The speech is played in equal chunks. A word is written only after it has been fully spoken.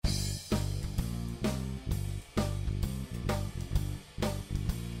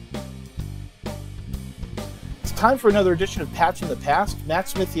Time for another edition of Pats from the Past. Matt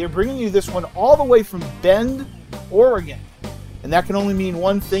Smith here, bringing you this one all the way from Bend, Oregon. And that can only mean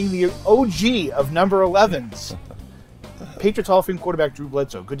one thing, the OG of number 11s. Patriots Hall of Fame quarterback Drew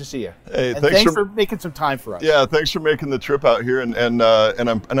Bledsoe. Good to see you. Hey, and thanks for making some time for us. Yeah, thanks for making the trip out here, and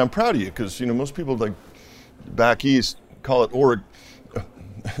I'm proud of you, because most people like back east call it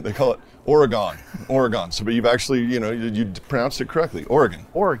they call it Oregon. So, but you've actually you pronounced it correctly, Oregon.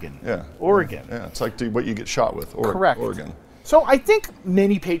 Yeah. Oregon. Yeah, it's like what you get shot with. Correct. Oregon. So I think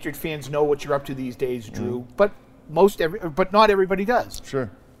many Patriot fans know what you're up to these days, Drew, but not everybody does. Sure.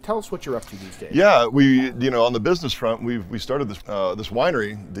 Tell us what you're up to these days. Yeah, we on the business front, we started this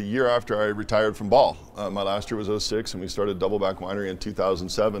winery the year after I retired from ball. My last year was 2006, and we started Doubleback Winery in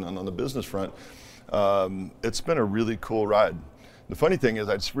 2007. And on the business front, it's been a really cool ride. The funny thing is,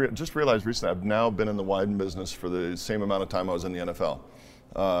 I just realized recently I've now been in the wine business for the same amount of time I was in the NFL.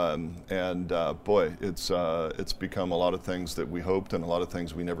 Boy, it's become a lot of things that we hoped and a lot of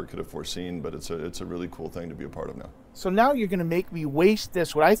things we never could have foreseen, but it's a really cool thing to be a part of now. So now you're going to make me waste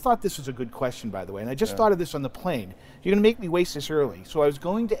this. I thought this was a good question, by the way, and I just thought of this on the plane. You're going to make me waste this early. So I was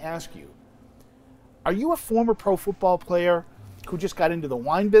going to ask you, are you a former pro football player who just got into the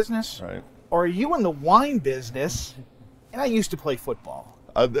wine business? Right. Or are you in the wine business and I used to play football?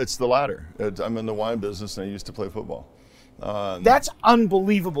 It's the latter. I'm in the wine business and I used to play football. That's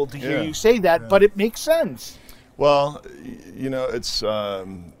unbelievable to hear you say that, but it makes sense. Well, it's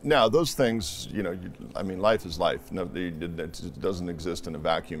now those things. Life is life. No, it doesn't exist in a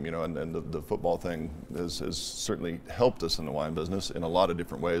vacuum. And the football thing has certainly helped us in the wine business in a lot of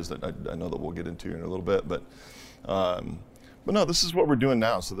different ways that I know that we'll get into in a little bit. But no, this is what we're doing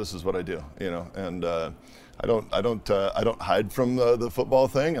now. So this is what I do. And I don't hide from the football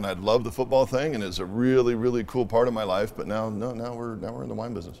thing, and I love the football thing, and it's a really, really cool part of my life. But now we're in the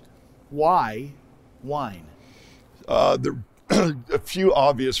wine business. Why wine? There are a few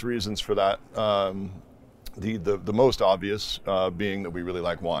obvious reasons for that. The most obvious being that we really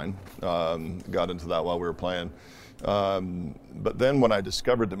like wine. Got into that while we were playing. But then when I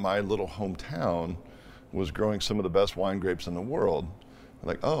discovered that my little hometown was growing some of the best wine grapes in the world,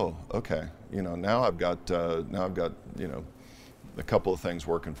 like, oh, okay. Now I've got a couple of things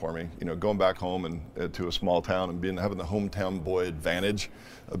working for me. Going back home and to a small town and having the hometown boy advantage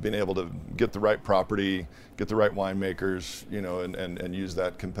of being able to get the right property, get the right winemakers, and use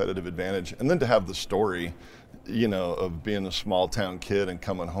that competitive advantage, and then to have the story, of being a small town kid and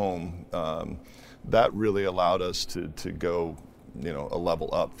coming home. That really allowed us to go, a level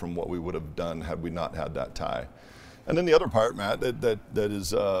up from what we would have done had we not had that tie. And then the other part, Matt, that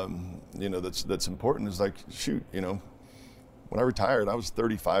is, that's important is like, shoot, when I retired, I was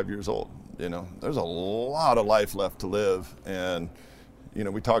 35 years old. There's a lot of life left to live. And,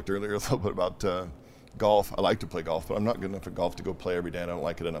 we talked earlier a little bit about golf. I like to play golf, but I'm not good enough at golf to go play every day. And I don't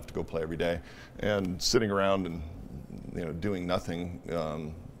like it enough to go play every day. And sitting around and, doing nothing,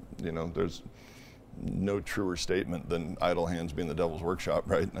 there's no truer statement than idle hands being the devil's workshop,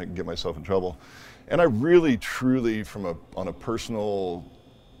 right? I can get myself in trouble. And I really, truly, on a personal,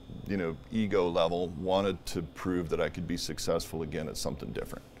 ego level, wanted to prove that I could be successful again at something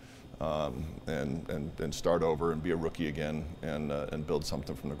different, and start over and be a rookie again and build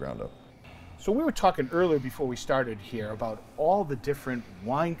something from the ground up. So we were talking earlier before we started here about all the different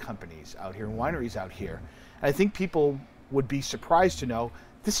wine companies out here and wineries out here. And I think people would be surprised to know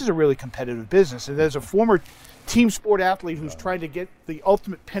this is a really competitive business. And as a former team sport athlete who's trying to get the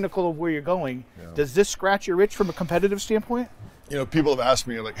ultimate pinnacle of where you're going, does this scratch your itch from a competitive standpoint? People have asked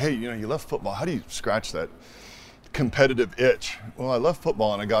me, like, hey, you left football. How do you scratch that competitive itch? Well, I left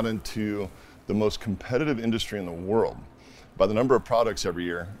football and I got into the most competitive industry in the world. By the number of products every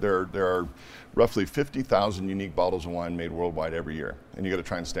year, there are roughly 50,000 unique bottles of wine made worldwide every year. And you got to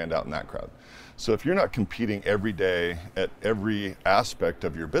try and stand out in that crowd. So if you're not competing every day at every aspect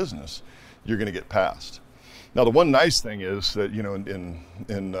of your business, you're going to get passed. Now, the one nice thing is that, in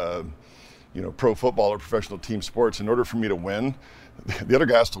pro football or professional team sports, in order for me to win, the other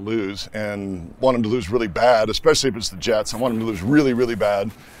guy has to lose, and want him to lose really bad, especially if it's the Jets. I want him to lose really, really bad.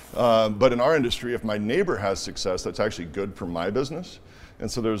 But in our industry, if my neighbor has success, that's actually good for my business.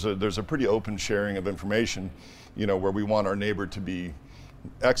 And so there's a pretty open sharing of information, where we want our neighbor to be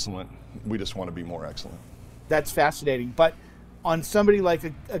excellent. We just want to be more excellent. That's fascinating. But on somebody like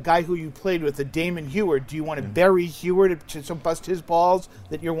a guy who you played with, a Damon Heward, do you want to bury Heward to bust his balls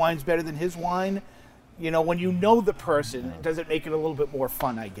that your wine's better than his wine? When you know the person, does it make it a little bit more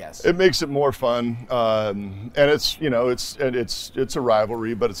fun, I guess? It makes it more fun. And it's a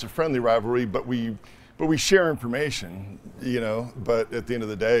rivalry, but it's a friendly rivalry, but we share information, but at the end of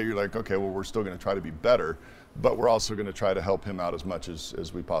the day, you're like, okay, well, we're still going to try to be better. but we're also going to try to help him out as much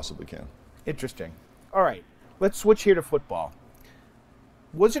as we possibly can. Interesting. All right, let's switch here to football.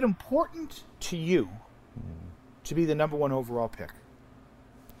 Was it important to you to be the number 1 overall pick?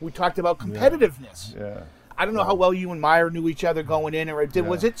 We talked about competitiveness. Yeah. I don't know how well you and Meyer knew each other going in, or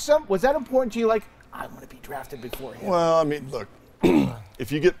was that important to you? Like, I want to be drafted before him. Well, I mean, look,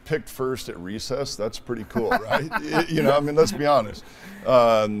 if you get picked first at recess, that's pretty cool, right? I mean, let's be honest.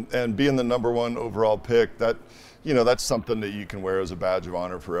 And being the number 1 overall pick, that's something that you can wear as a badge of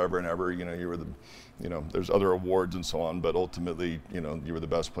honor forever and ever. You were there's other awards and so on, but ultimately, you were the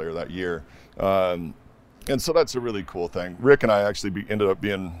best player that year. And so that's a really cool thing. Rick and I actually ended up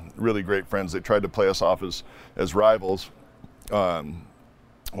being really great friends. They tried to play us off as rivals when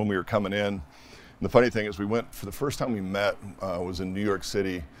we were coming in. And the funny thing is, for the first time we met was in New York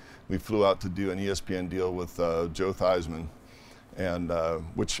City. We flew out to do an ESPN deal with Joe Theismann, and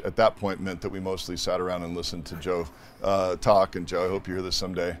which at that point meant that we mostly sat around and listened to Joe talk. And Joe, I hope you hear this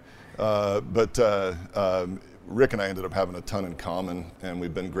someday. But Rick and I ended up having a ton in common, and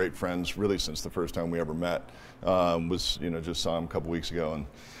we've been great friends really since the first time we ever met. Just saw him a couple weeks ago, and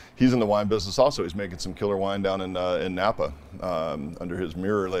he's in the wine business also. He's making some killer wine down in Napa under his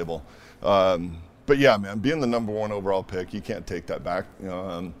Mirror label. But yeah, man, being the number 1 overall pick, you can't take that back.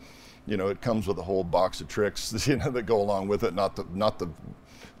 It comes with a whole box of tricks that go along with it. Not the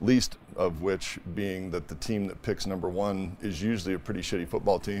least of which being that the team that picks number 1 is usually a pretty shitty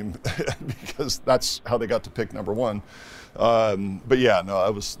football team because that's how they got to pick number 1. But yeah,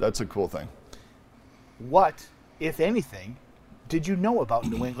 no, that's a cool thing. What, if anything, did you know about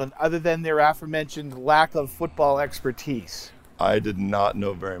New England other than their aforementioned lack of football expertise? I did not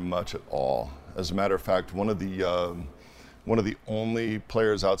know very much at all. As a matter of fact, one of the only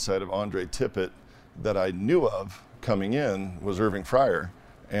players outside of Andre Tippett that I knew of coming in was Irving Fryar.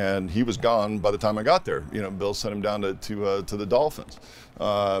 And he was gone by the time I got there. Bill sent him down to the Dolphins.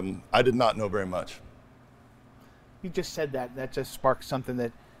 I did not know very much. You just said that. That just sparked something.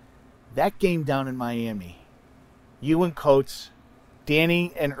 That game down in Miami, you and Coates,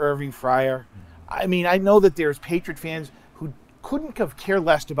 Danny and Irving Fryar. I mean, I know that there's Patriot fans who couldn't have cared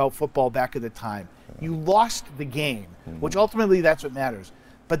less about football back at the time. You lost the game, which ultimately that's what matters.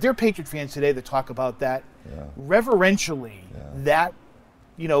 But there are Patriot fans today that talk about that reverentially. That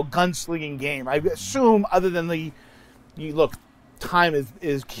gunslinging game. I assume, other than time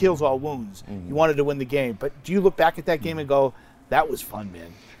is kills all wounds. You wanted to win the game, but do you look back at that game and go, "That was fun,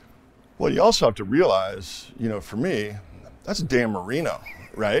 man"? Well, you also have to realize, for me, that's Dan Marino,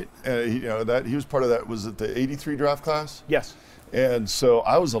 right? That he was part of that. Was it the '83 draft class? Yes. And so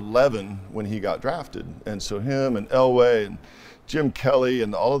I was 11 when he got drafted, and so him and Elway and Jim Kelly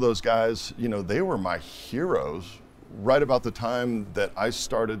and all of those guys, they were my heroes right about the time that I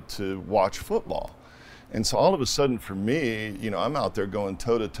started to watch football. And so all of a sudden for me, I'm out there going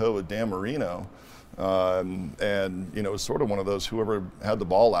toe-to-toe with Dan Marino. And, it was sort of one of those, whoever had the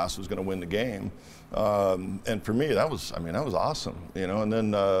ball last was going to win the game. And for me, that was awesome, And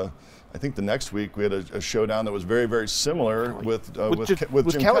then I think the next week we had a showdown that was very, very similar with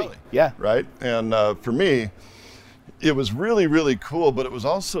Jim Kelly. Yeah. Right? And for me, it was really, really cool, but it was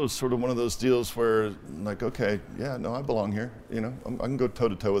also sort of one of those deals where, like, okay, yeah, no, I belong here. I can go toe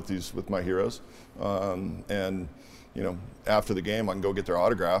to toe with my heroes, and after the game, I can go get their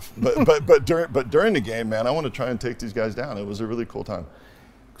autograph. But during the game, man, I want to try and take these guys down. It was a really cool time.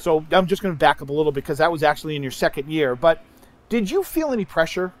 So I'm just going to back up a little because that was actually in your second year. But did you feel any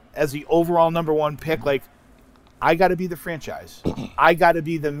pressure as the overall number 1 pick? Like, I got to be the franchise. I got to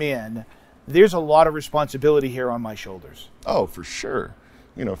be the man. There's a lot of responsibility here on my shoulders. Oh, for sure.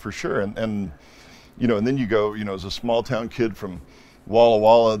 For sure. And then you go, as a small town kid from Walla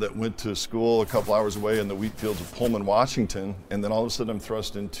Walla that went to school a couple hours away in the wheat fields of Pullman, Washington. And then all of a sudden I'm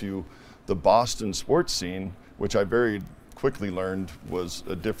thrust into the Boston sports scene, which I very quickly learned was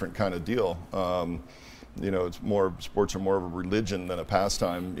a different kind of deal. Sports are more of a religion than a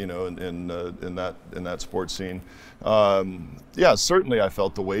pastime, in that sports scene. Certainly I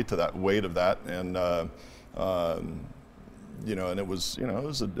felt the weight of that, and and it was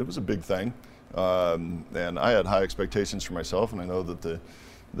a big thing, and I had high expectations for myself, and I know that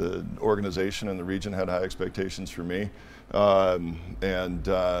the organization and the region had high expectations for me, it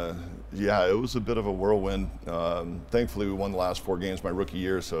was a bit of a whirlwind. Thankfully, we won the last 4 games my rookie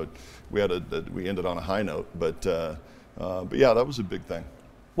year, so we ended on a high note. But yeah, that was a big thing.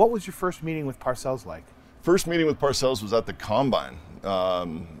 What was your first meeting with Parcells like? First meeting with Parcells was at the Combine,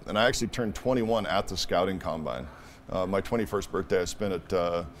 and I actually turned 21 at the Scouting Combine. My 21st birthday I spent at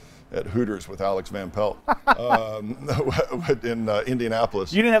at Hooters with Alex Van Pelt in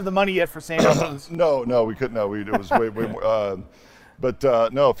Indianapolis. You didn't have the money yet for St. Albans. No, we couldn't. No, it was way more.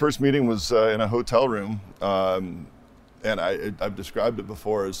 No, first meeting was in a hotel room, and I've described it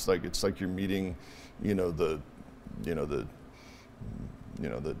before as like it's like you're meeting, the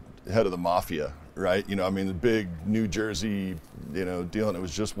head of the mafia, right? I mean, the big New Jersey, deal, and it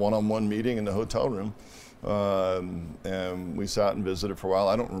was just one-on-one meeting in the hotel room. And we sat and visited for a while.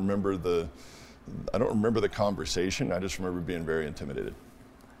 I don't remember the conversation. I just remember being very intimidated.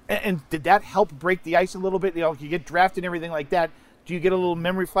 And did that help break the ice a little bit? You get drafted and everything like that. Do you get a little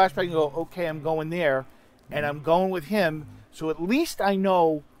memory flashback and go, okay, I'm going there, and I'm going with him, so at least I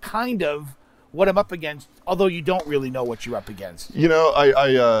know kind of what I'm up against, although you don't really know what you're up against. He did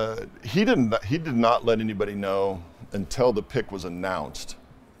not let anybody know until the pick was announced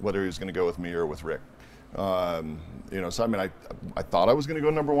whether he was going to go with me or with Rick. So I mean, I thought I was going to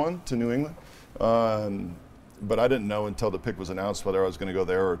go number one to New England, but I didn't know until the pick was announced whether I was going to go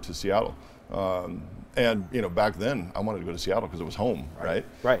there or to Seattle. And back then I wanted to go to Seattle because it was home, right?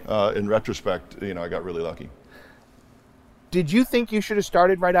 Right. In retrospect, I got really lucky. Did you think you should have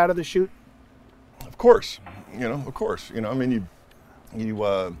started right out of the chute? Of course. Of course. I mean, you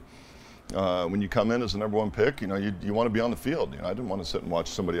when you come in as the number one pick, you want to be on the field. I didn't want to sit and watch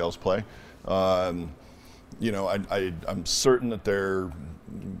somebody else play. I'm certain that there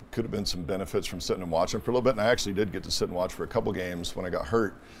could have been some benefits from sitting and watching for a little bit, and I actually did get to sit and watch for a couple games when I got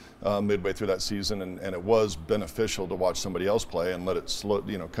hurt midway through that season, and it was beneficial to watch somebody else play and let it slow,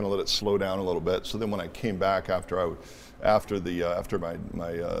 kind of let it slow down a little bit. So then when I came back after my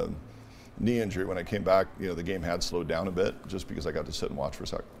knee injury, when I came back, the game had slowed down a bit just because I got to sit and watch for a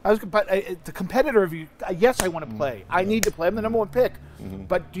second. But the competitor of you, yes, I want to play. I need to play. I'm the number one pick. Mm-hmm.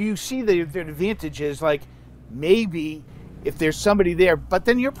 But do you see the advantage is like maybe if there's somebody there, but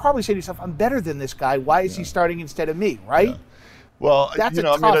then you're probably saying to yourself, I'm better than this guy. Why is he starting instead of me, right? Yeah. Well, that's I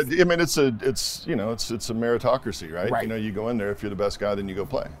mean, it's a meritocracy, right? Right. You go in there, if you're the best guy, then you go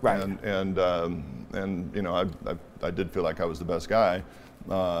play. Right. And I did feel like I was the best guy.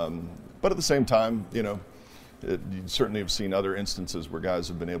 But at the same time, you certainly have seen other instances where guys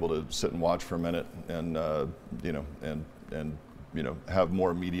have been able to sit and watch for a minute and have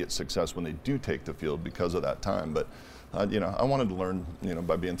more immediate success when they do take the field because of that time. But, I wanted to learn,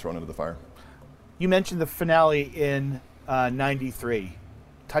 by being thrown into the fire. You mentioned the finale in 93.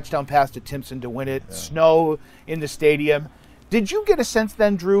 Touchdown pass to Timpson to win it, yeah. Snow in the stadium. Did you get a sense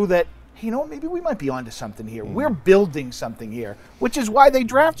then, Drew, that maybe we might be onto something here. We're building something here, which is why they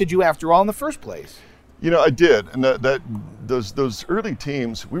drafted you after all in the first place. I did. And those early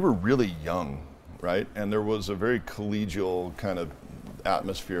teams, we were really young, right? And there was a very collegial kind of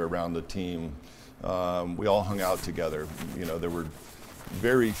atmosphere around the team. We all hung out together. There were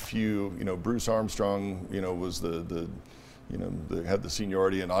very few, Bruce Armstrong, was had the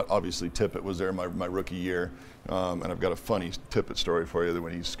seniority, and obviously Tippett was there my rookie year. And I've got a funny Tippett story for you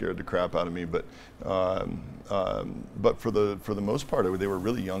when he scared the crap out of me. But for the most part, they were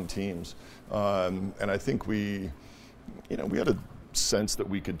really young teams, and I think we had a sense that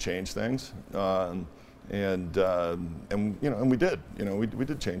we could change things, and we did. We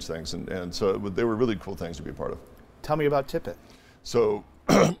did change things, and so they were really cool things to be a part of. Tell me about Tippett. So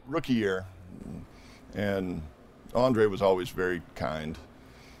rookie year, and Andre was always very kind.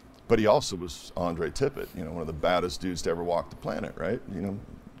 But he also was Andre Tippett, one of the baddest dudes to ever walk the planet, right?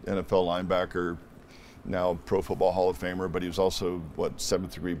 NFL linebacker, now Pro Football Hall of Famer, but he was also,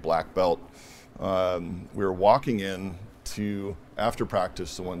 7th degree black belt. We were walking in to after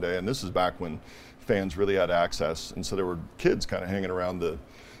practice the one day, and this is back when fans really had access, and so there were kids kind of hanging around the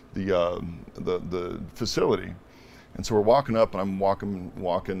facility. And so we're walking up, and I'm walking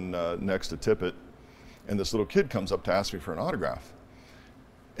next to Tippett, and this little kid comes up to ask me for an autograph.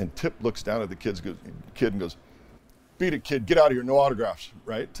 And Tip looks down at the kid and goes, "Beat it, kid! Get out of here! No autographs!"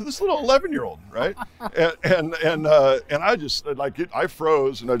 Right, to this little 11-year-old, right? and I just I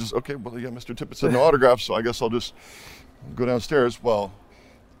froze, and I just okay. Well, yeah, Mr. Tippett said no autographs, so I guess I'll just go downstairs. Well,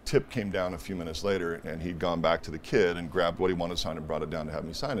 Tip came down a few minutes later, and he'd gone back to the kid and grabbed what he wanted to sign and brought it down to have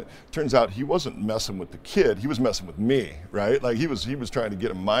me sign it. Turns out he wasn't messing with the kid; he was messing with me, right? Like he was trying to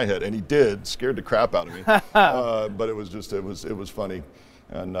get in my head, and he did, scared the crap out of me. But it was funny.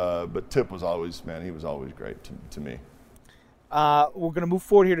 And but Tip was always, man, he was always great to me. We're going to move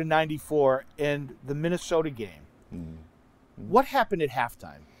forward here to 94 and the Minnesota game. Mm-hmm. What happened at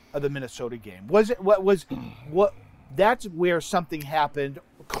halftime of the Minnesota game? That's where something happened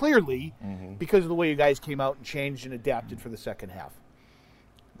clearly because of the way you guys came out and changed and adapted for the second half.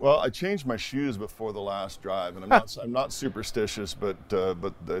 Well, I changed my shoes before the last drive, and I'm not superstitious, but I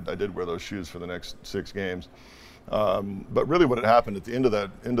did wear those shoes for the next 6 games. But really, what had happened at the end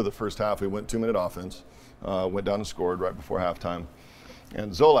of the first half, we went 2-minute offense, went down and scored right before halftime,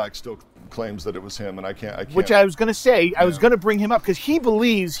 and Zolak still claims that it was him, and I can't. Which I was going to say, I was going to bring him up because he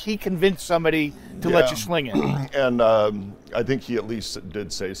believes he convinced somebody to let you sling it. And I think he at least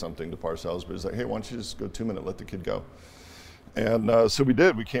did say something to Parcells, but he's like, hey, why don't you just go 2-minute, let the kid go. And so we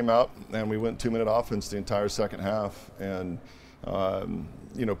did. We came out and we went 2-minute offense the entire second half. And,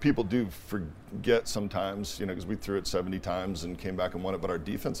 people do forget sometimes, because we threw it 70 times and came back and won it. But our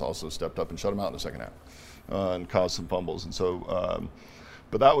defense also stepped up and shut them out in the second half and caused some fumbles. And so,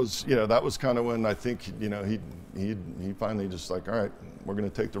 but that was kind of when I think, he finally just like, all right, we're going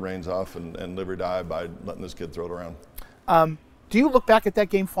to take the reins off and live or die by letting this kid throw it around. Do you look back at that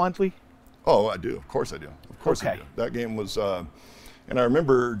game fondly? Oh, I do. Of course I do. Of course I do. That game was, and I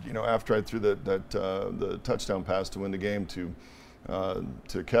remember, after I threw the touchdown pass to win the game to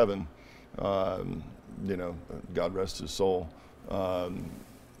Kevin, God rest his soul.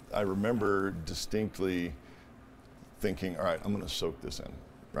 I remember distinctly thinking, all right, I'm going to soak this in,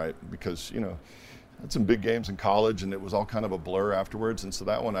 right? Because, I had some big games in college and it was all kind of a blur afterwards. And so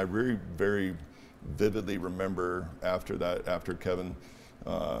that one I very, very vividly remember after Kevin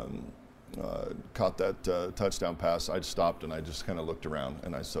caught that touchdown pass, I stopped and I just kind of looked around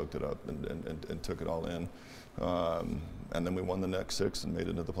and I soaked it up and took it all in. And then we won the next 6 and made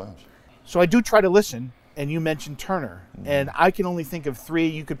it into the playoffs. So I do try to listen, and you mentioned Turner, and I can only think of 3.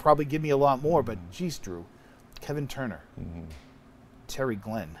 You could probably give me a lot more, but geez, Drew, Kevin Turner, Terry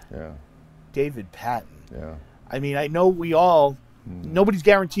Glenn, David Patton. Yeah. I mean, I know we all, nobody's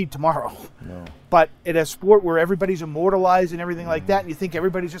guaranteed tomorrow. No. But in a sport where everybody's immortalized and everything like that, and you think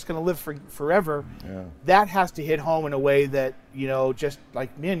everybody's just going to live forever, that has to hit home in a way that, just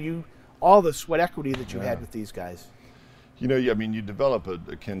like, man, all the sweat equity that you had with these guys. You develop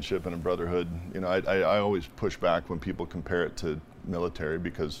a kinship and a brotherhood. I always push back when people compare it to military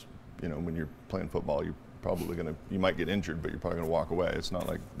because, when you're playing football, you're probably you might get injured, but you're probably going to walk away. It's not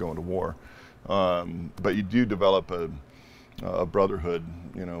like going to war. But you do develop a brotherhood,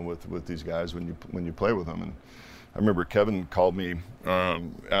 with these guys when you play with them. And I remember Kevin called me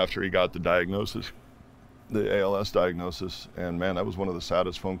after he got the diagnosis, the ALS diagnosis, and man, that was one of the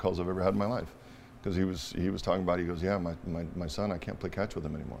saddest phone calls I've ever had in my life. Because he was talking about, he goes, yeah, my son, I can't play catch with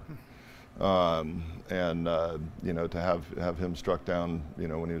him anymore. To have him struck down,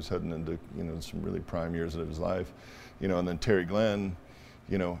 when he was heading into, some really prime years of his life, and then Terry Glenn,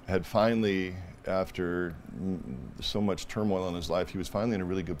 had finally, after so much turmoil in his life, he was finally in a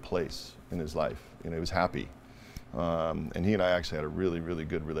really good place in his life. He was happy. And he and I actually had a really, really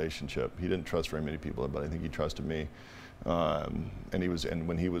good relationship. He didn't trust very many people, but I think he trusted me. And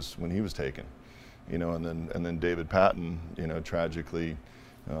when he was taken, and then David Patton, tragically,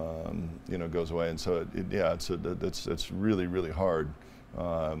 goes away. And so it's really, really hard,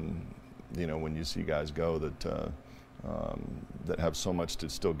 when you see guys go that have so much to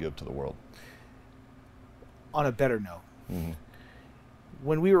still give to the world. On a better note,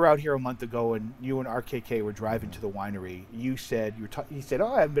 when we were out here a month ago and you and RKK were driving to the winery, he said,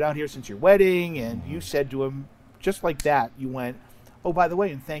 oh, I haven't been out here since your wedding. And you said to him, just like that, you went, oh, by the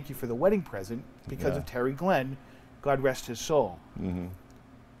way, and thank you for the wedding present because of Terry Glenn, God rest his soul.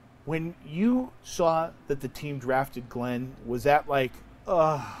 When you saw that the team drafted Glenn, was that like,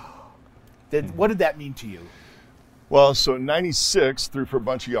 what did that mean to you? Well, so in 96, threw for a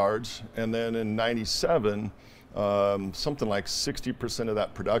bunch of yards, and then in 97, something like 60% of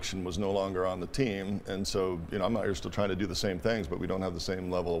that production was no longer on the team, and so I'm out here still trying to do the same things, but we don't have the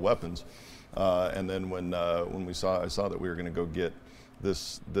same level of weapons. And then when I saw that we were going to go get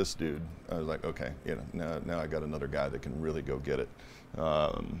this dude, I was like, okay, now I got another guy that can really go get it.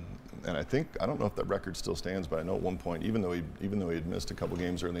 And I don't know if that record still stands, but I know at one point, even though he had missed a couple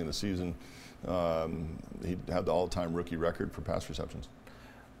games early in the season, he had the all-time rookie record for pass receptions.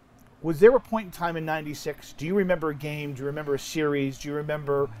 Was there a point in time in 96, do you remember a game, do you remember a series, do you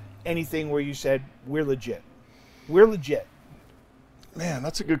remember anything where you said, we're legit? We're legit. Man,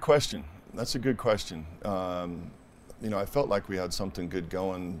 that's a good question. I felt like we had something good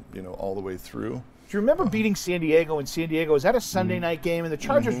going, all the way through. Do you remember beating San Diego in San Diego? Was that a Sunday night game? And the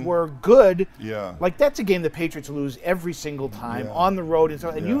Chargers were good. Yeah. Like, that's a game the Patriots lose every single time on the road.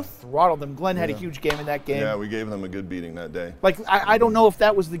 And you throttled them. Glenn had a huge game in that game. Yeah, we gave them a good beating that day. Like, I don't know if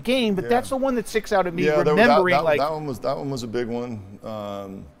that was the game, but that's the one that sticks out at me, remembering. That one was a big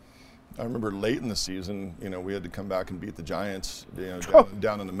one. I remember late in the season, we had to come back and beat the Giants,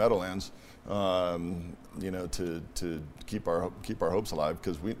 down in the Meadowlands, to keep our hopes alive,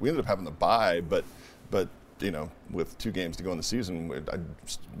 because we ended up having the bye, but with 2 games to go in the season,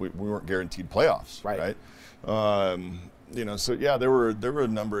 we weren't guaranteed playoffs, right? So yeah, there were a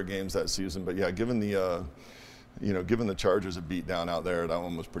number of games that season, but yeah, given the Chargers a beat down out there, that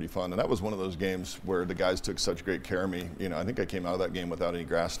one was pretty fun. And that was one of those games where the guys took such great care of me. I think I came out of that game without any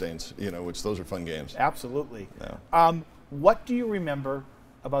grass stains, which those are fun games. Absolutely. Yeah. What do you remember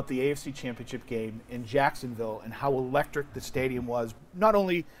about the AFC Championship game in Jacksonville and how electric the stadium was? Not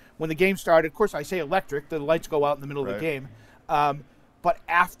only when the game started, of course I say electric, the lights go out in the middle of the game, but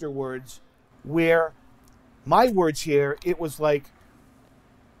afterwards, where my words here, it was like,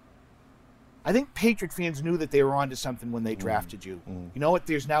 I think Patriot fans knew that they were onto something when they drafted you. You know what?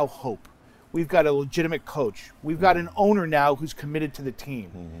 There's now hope. We've got a legitimate coach. We've got an owner now who's committed to the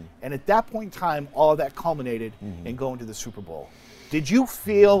team. And at that point in time, all of that culminated in going to the Super Bowl. Did you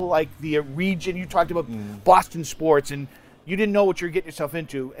feel like the region, you talked about Boston sports, and you didn't know what you were getting yourself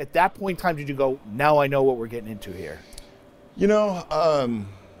into. At that point in time, did you go, now I know what we're getting into here?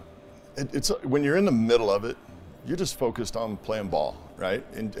 It's when you're in the middle of it, you're just focused on playing ball, right?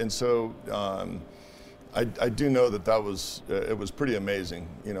 And so I do know that was it was pretty amazing.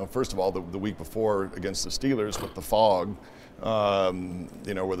 First of all, the week before against the Steelers with the fog, where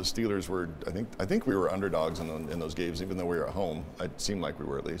the Steelers were, I think we were underdogs in those games, even though we were at home. It seemed like we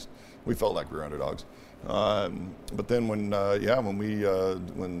were, at least. We felt like we were underdogs. But then when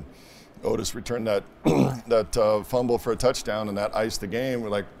Otis returned that fumble for a touchdown and that iced the game, we're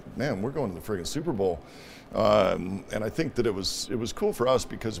like, man, we're going to the friggin' Super Bowl. And I think that it was cool for us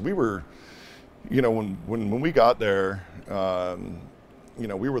because we were, when we got there,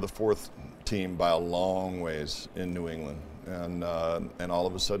 we were the 4th team by a long ways in New England, and all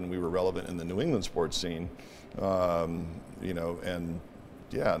of a sudden we were relevant in the New England sports scene, and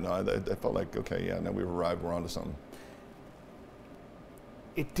yeah, no, I felt like, okay, yeah, now we've arrived, we're onto something.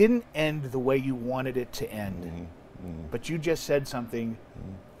 It didn't end the way you wanted it to end, but you just said something.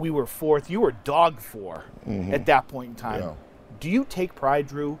 We were 4th. You were dog 4 at that point in time. Yeah. Do you take pride,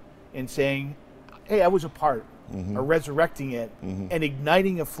 Drew, in saying, hey, I was a part, or resurrecting it, and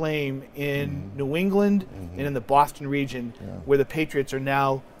igniting a flame in New England and in the Boston region, where the Patriots are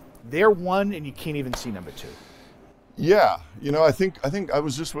now, they're 1 and you can't even see number 2? Yeah, I think I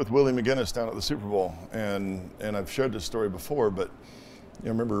was just with Willie McGinnis down at the Super Bowl, and I've shared this story before, but I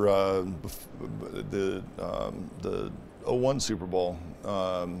remember the 01 Super Bowl,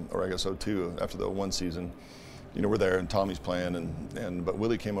 or I guess 02, after the 01 season, we're there and Tommy's playing, but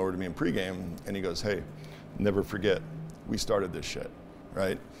Willie came over to me in pregame and he goes, hey, never forget, we started this shit,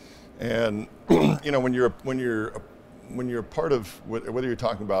 right? And when you're a part of, whether you're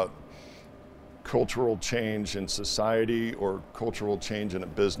talking about cultural change in society or cultural change in a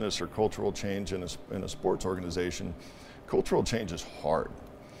business or cultural change in a sports organization, cultural change is hard.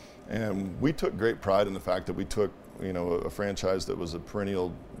 And we took great pride in the fact that we took, a franchise that was a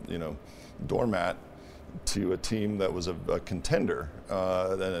perennial, doormat to a team that was a contender,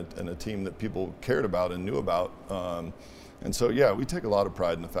 and a team that people cared about and knew about. And so, yeah, we take a lot of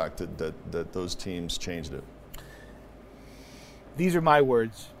pride in the fact that those teams changed it. These are my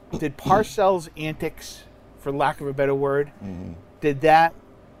words. Did Parcells' antics, for lack of a better word, did that,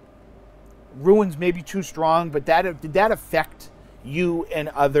 ruins maybe too strong, but did that affect you and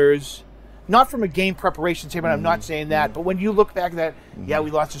others? Not from a game preparation standpoint, I'm not saying that, but when you look back at that, yeah,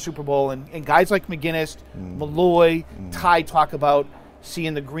 we lost the Super Bowl, and guys like McGinnis, Malloy, Ty talk about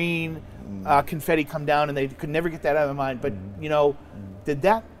seeing the green confetti come down, and they could never get that out of their mind. But, did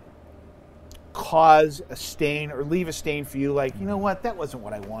that cause a stain or leave a stain for you? Like, you know what, that wasn't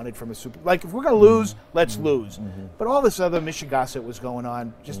what I wanted from a Super Bowl. Like, if we're going to lose, let's lose. But all this other Michigassett was going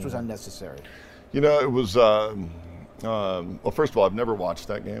on just was unnecessary. It was, well, first of all, I've never watched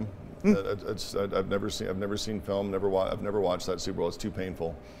that game. I've never seen film. I've never watched that Super Bowl. It's too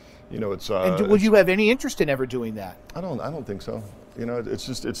painful. And would you have any interest in ever doing that? I don't think so. It's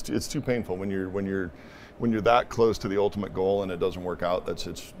just it's too painful when you're that close to the ultimate goal and it doesn't work out.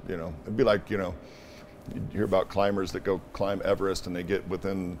 It'd be like you hear about climbers that go climb Everest and they get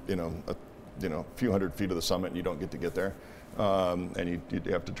within a few hundred feet of the summit and you don't get to get there, and you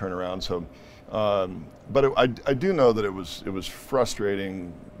have to turn around. So. But I do know that it was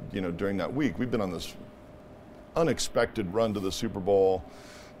frustrating, during that week. We've been on this unexpected run to the Super Bowl.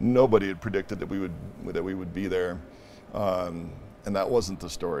 Nobody had predicted that we would be there, and that wasn't the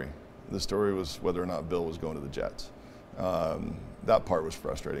story. The story was whether or not Bill was going to the Jets. That part was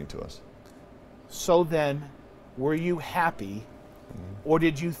frustrating to us. So then, were you happy Or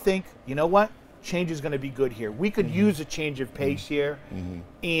did you think, you know what, change is going to be good here? We could use a change of pace here,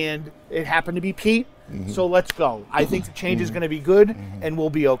 and it happened to be Pete, so let's go. I think the change is going to be good, and we'll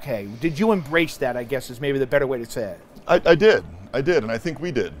be okay. Did you embrace that, I guess, is maybe the better way to say it? I did, and I think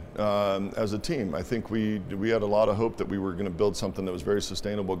we did as a team. I think we had a lot of hope that we were going to build something that was very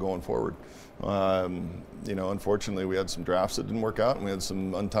sustainable going forward. You know, unfortunately, we had some drafts that didn't work out, and we had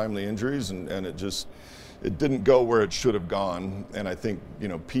some untimely injuries, and it didn't go where it should have gone. And I think, you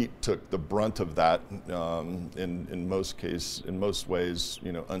know, Pete took the brunt of that in most ways,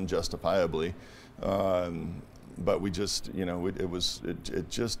 you know, unjustifiably. But we just, you know, it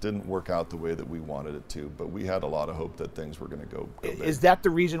just didn't work out the way that we wanted it to. But we had a lot of hope that things were going to go big. Is that the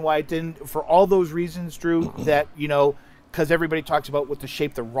reason why it didn't? For all those reasons, Drew, that, you know, because everybody talks about what the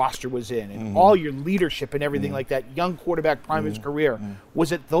shape the roster was in and all your leadership and everything like that, young quarterback prime of his career.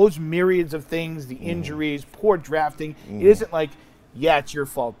 Was it those myriads of things, the injuries, poor drafting? It isn't like, yeah, it's your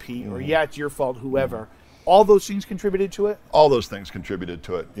fault, Pete, or yeah, it's your fault, whoever. All those things contributed to it? All those things contributed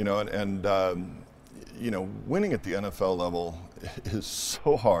to it, you know, and you know, winning at the NFL level is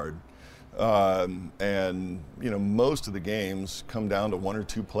so hard. And, you know, most of the games come down to one or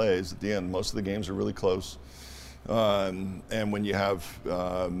two plays at the end. Most of the games are really close. And when you have,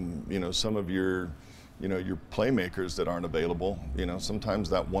 you know, some of your playmakers that aren't available, you know, sometimes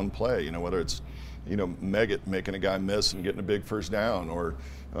that one play, you know, whether it's, you know, Meggett making a guy miss and getting a big first down, or,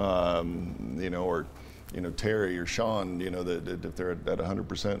 you know, Terry or Sean, you know, that if they're at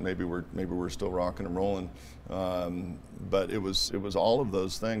 100%, maybe we're still rocking and rolling. But it was all of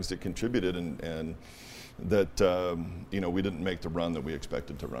those things that contributed, and that you know, we didn't make the run that we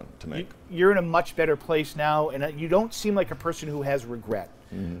expected to make. You're in a much better place now, and you don't seem like a person who has regret.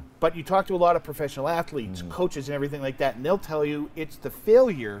 But you talk to a lot of professional athletes, coaches, and everything like that, and they'll tell you it's the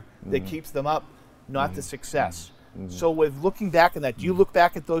failure that keeps them up, not the success. So with looking back on that, do you look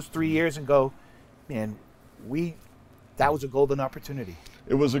back at those 3 years and go, man, that was a golden opportunity?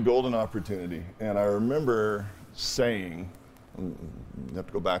 It was a golden opportunity, and I remember saying, you have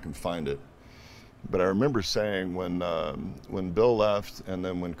to go back and find it, but I remember saying when Bill left, and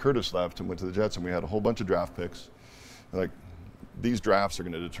then when Curtis left and went to the Jets, and we had a whole bunch of draft picks, like, these drafts are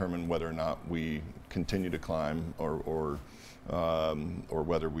going to determine whether or not we continue to climb, or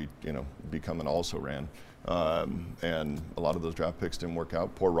whether we, you know, become an also-ran. And a lot of those draft picks didn't work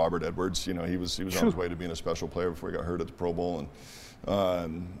out. Poor Robert Edwards, you know, he was on his way to being a special player before he got hurt at the Pro Bowl, and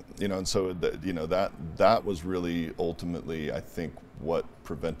you know, and so you know, that was really ultimately, I think, what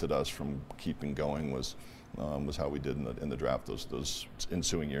prevented us from keeping going was how we did in the draft those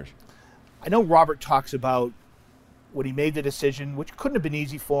ensuing years. I know Robert talks about when he made the decision, which couldn't have been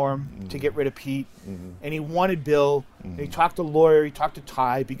easy for him, to get rid of Pete, and he wanted Bill, and he talked to Lawyer, he talked to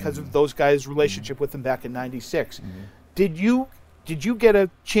Ty, because of those guys' relationship with him back in '96. Did you get a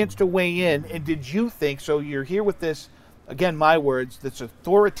chance to weigh in, and did you think, so you're here with this, again, my words, this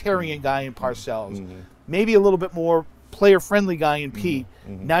authoritarian guy in Parcells, maybe a little bit more player-friendly guy in Pete,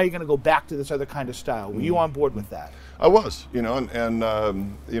 now you're going to go back to this other kind of style. Were you on board with that? I was, you know, and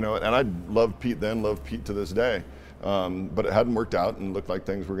you know, and I loved Pete then, love Pete to this day. But it hadn't worked out, and looked like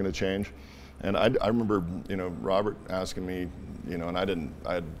things were going to change. And I remember, you know, Robert asking me, you know, and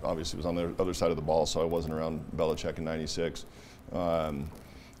I obviously was on the other side of the ball, so I wasn't around Belichick in '96.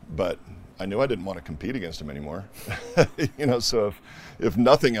 But I knew I didn't want to compete against him anymore. You know, so if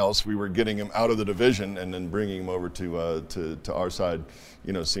nothing else, we were getting him out of the division and then bringing him over to our side,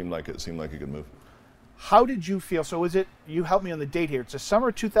 you know, seemed like a good move. How did you feel? So is it, you helped me on the date here, it's the summer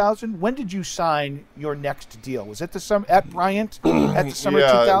of 2000. When did you sign your next deal? Was it the summer at Bryant at the summer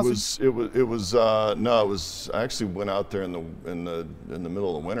of 2000? No, it was, I actually went out there in the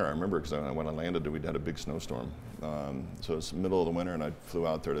middle of the winter. I remember, because when I landed, we had a big snowstorm. So it's the middle of the winter, and I flew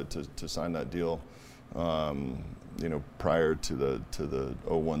out there to sign that deal, you know, prior to the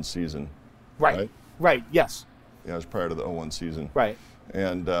 01 season. Right, yes. Yeah, it was prior to the 01 season. Right.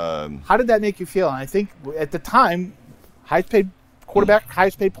 And how did that make you feel? And I think at the time, highest paid quarterback,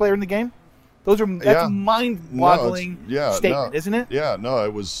 highest paid player in the game. That's a mind-boggling statement, isn't it? Yeah, no,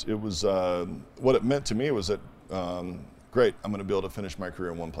 it was. What it meant to me was that, great, I'm going to be able to finish my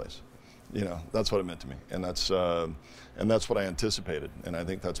career in one place. You know, that's what it meant to me, and that's what I anticipated, and I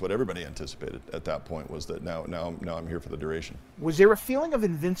think that's what everybody anticipated at that point, was that now I'm here for the duration. Was there a feeling of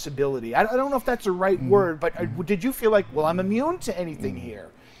invincibility? I don't know if that's the right word, but did you feel like, well, I'm immune to anything here?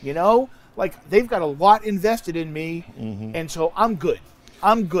 You know, like, they've got a lot invested in me, and so I'm good.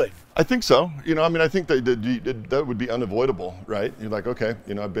 I think so. You know, I mean, I think that would be unavoidable, right? You're like, okay,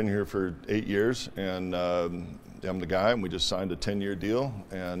 you know, I've been here for 8 years, and I'm the guy, and we just signed a 10-year deal,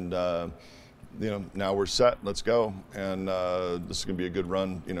 and now we're set. Let's go, and this is going to be a good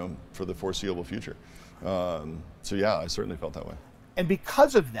run, for the foreseeable future. So yeah, I certainly felt that way. And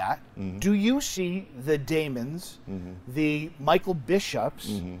because of that, do you see the Damons, the Michael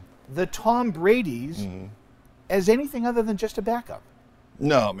Bishops, the Tom Bradys as anything other than just a backup?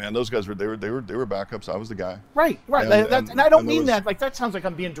 No, man, those guys were backups. I was the guy. Right. And I don't mean that like that sounds like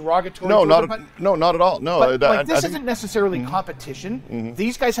I'm being derogatory. No, not at all. No, but this isn't necessarily competition.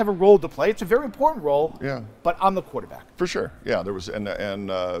 These guys have a role to play. It's a very important role. Yeah. But I'm the quarterback. For sure. Yeah, there was and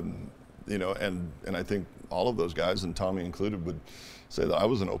I think all of those guys, and Tommy included, would say that I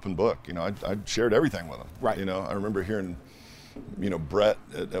was an open book. I shared everything with them. Right. I remember hearing, Brett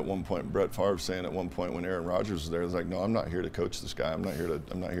at one point, Brett Favre saying at one point when Aaron Rodgers was there, he was like, "No, I'm not here to coach this guy. I'm not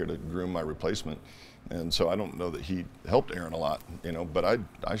here to groom my replacement." And so I don't know that he helped Aaron a lot, But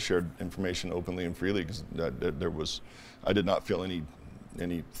I shared information openly and freely because I did not feel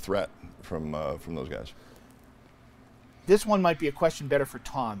any threat from those guys. This one might be a question better for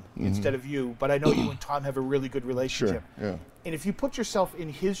Tom instead of you, but I know you and Tom have a really good relationship. Sure, yeah. And if you put yourself in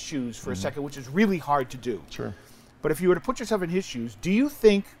his shoes for a second, which is really hard to do. Sure. But if you were to put yourself in his shoes, do you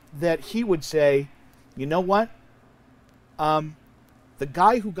think that he would say, you know what? The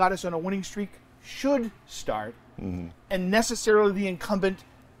guy who got us on a winning streak should start, and necessarily the incumbent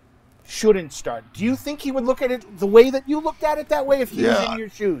shouldn't start. Do you think he would look at it the way that you looked at it that way if he was in your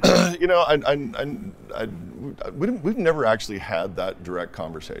shoes? We've never actually had that direct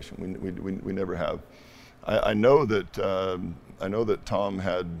conversation. We never have. I know that Tom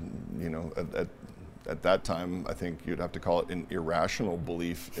had, at that time, I think you'd have to call it an irrational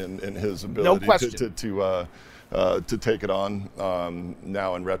belief in his ability to take it on.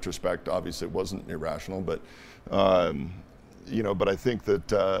 Now, in retrospect, obviously it wasn't irrational, but I think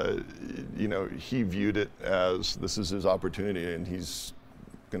that he viewed it as this is his opportunity, and he's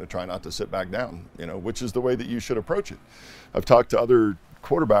going to try not to sit back down. Which is the way that you should approach it. I've talked to other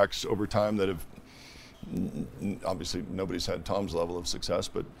quarterbacks over time that have. Obviously, nobody's had Tom's level of success,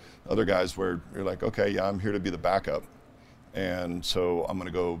 but other guys where you're like, okay, yeah, I'm here to be the backup, and so I'm going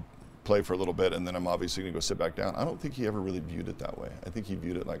to go play for a little bit, and then I'm obviously going to go sit back down. I don't think he ever really viewed it that way. I think he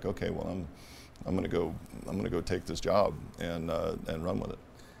viewed it like, okay, well, I'm going to go take this job and run with it.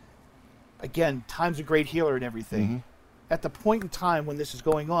 Again, time's a great healer and everything. At the point in time when this is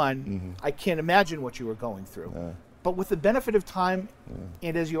going on, I can't imagine what you were going through. But with the benefit of time,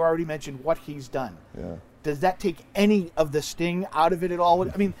 and as you already mentioned, what he's done, does that take any of the sting out of it at all?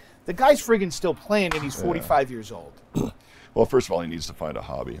 I mean, the guy's friggin' still playing, and he's 45 years old. Well, first of all, he needs to find a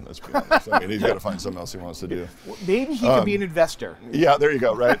hobby. Let's be honest. I mean, he's got to find something else he wants to do. Maybe he could be an investor. Yeah, there you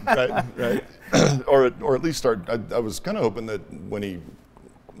go. Right. or at least start. I was kind of hoping that when he,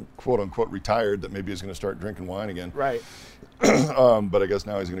 quote unquote, retired, that maybe he's going to start drinking wine again. Right. But I guess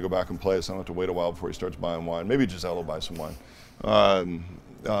now he's going to go back and play, so I don't have to wait a while before he starts buying wine. Maybe Giselle will buy some wine.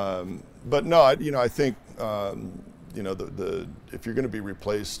 But no, I think if you're going to be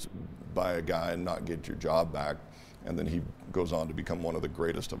replaced by a guy and not get your job back, and then he goes on to become one of the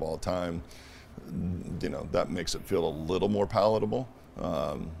greatest of all time, that makes it feel a little more palatable.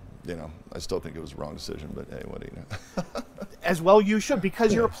 I still think it was a wrong decision, but hey, what do you know? As well you should,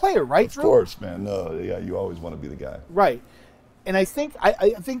 because you're a player, right, Of course, man. No, yeah, you always want to be the guy. Right. And I think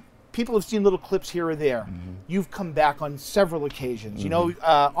people have seen little clips here or there. You've come back on several occasions.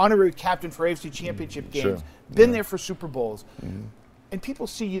 Honorary captain for AFC Championship games, been there for Super Bowls. And people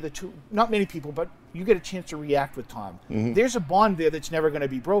see you, not many people, but you get a chance to react with Tom. There's a bond there that's never going to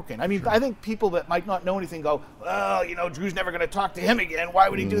be broken. I mean, I think people that might not know anything go, well, Drew's never going to talk to him again. Why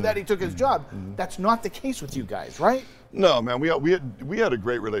would he do that? He took his job. That's not the case with you guys, right? No, man, we had a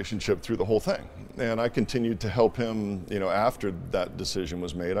great relationship through the whole thing. And I continued to help him, after that decision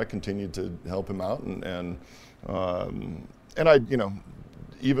was made. I continued to help him out. And I,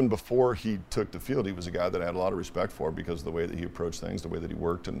 even before he took the field, he was a guy that I had a lot of respect for because of the way that he approached things, the way that he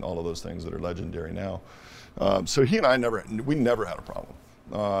worked, and all of those things that are legendary now. So he and I never had a problem.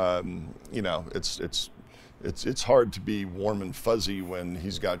 It's hard to be warm and fuzzy when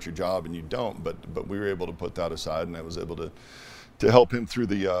he's got your job and you don't, but we were able to put that aside, and I was able to help him through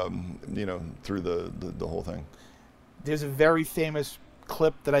the whole thing. There's a very famous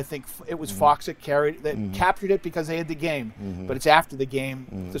clip that I think it was Fox that captured it because they had the game, but it's after the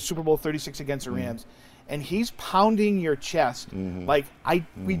game, the Super Bowl 36 against the Rams, and he's pounding your chest like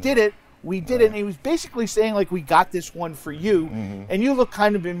we did it, and he was basically saying like, we got this one for you, and you look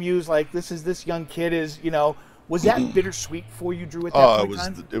kind of bemused like this young kid is, was that bittersweet for you, Drew, at that point in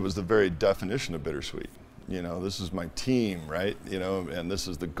time? It was the very definition of bittersweet. This is my team, right? And this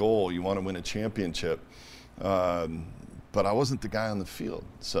is the goal. You want to win a championship. but I wasn't the guy on the field.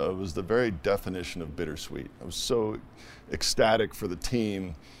 So it was the very definition of bittersweet. I was so ecstatic for the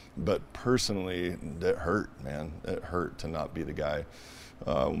team, but personally, it hurt, man. It hurt to not be the guy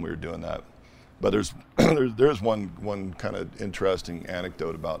when we were doing that. But there's one kind of interesting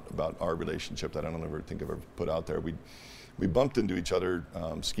anecdote about our relationship that I don't ever think I've ever put out there. We bumped into each other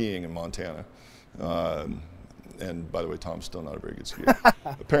skiing in Montana. And by the way, Tom's still not a very good skier.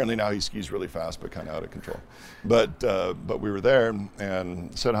 Apparently now he skis really fast, but kind of out of control. But we were there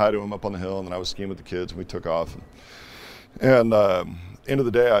and said hi to him up on the hill, and then I was skiing with the kids, and we took off. And end of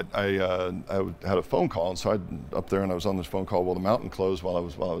the day, I had a phone call, and so I up there, and I was on this phone call. Well, the mountain closed while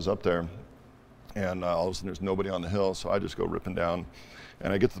I was up there, and all of a sudden there's nobody on the hill, so I just go ripping down,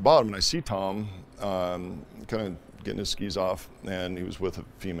 and I get to the bottom, and I see Tom kind of getting his skis off, and he was with a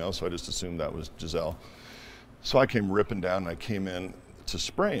female, so I just assumed that was Giselle. So I came ripping down, and I came in to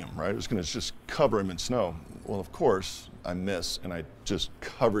spray him, right? I was going to just cover him in snow. Well, of course, I miss, and I just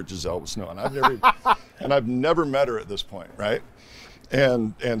covered Giselle with snow. And I've never met her at this point, right?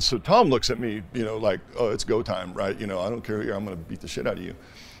 And so Tom looks at me, like, oh, it's go time, right? I don't care who you are, I'm going to beat the shit out of you.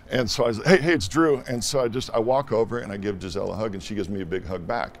 And so I was like, hey, it's Drew. And so I walk over, and I give Giselle a hug, and she gives me a big hug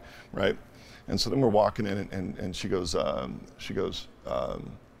back, right? And so then we're walking in, and she goes,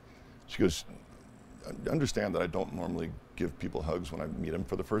 understand that I don't normally give people hugs when I meet them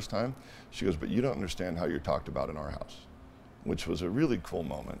for the first time. She goes, but you don't understand how you're talked about in our house, which was a really cool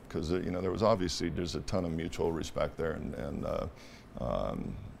moment because there's a ton of mutual respect there, and it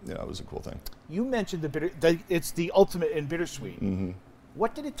was a cool thing. You mentioned it's the ultimate in bittersweet. Mm-hmm.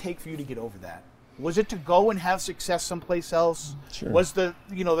 What did it take for you to get over that? Was it to go and have success someplace else? Sure. Was the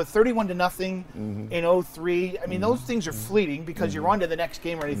 31-0 mm-hmm. in 03? I mean, mm-hmm. those things are fleeting because mm-hmm. you're on to the next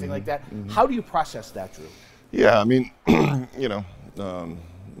game or anything mm-hmm. like that. Mm-hmm. How do you process that, Drew? Yeah, I mean,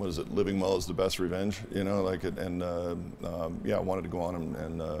 what is it? Living well is the best revenge. I wanted to go on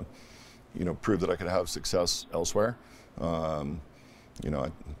and prove that I could have success elsewhere.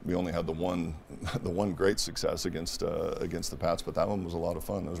 We only had the one great success against the Pats, but that one was a lot of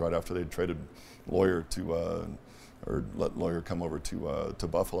fun. That was right after they'd traded Lawyer or let Lawyer come over to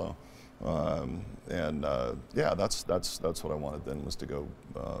Buffalo, that's what I wanted then, was to go,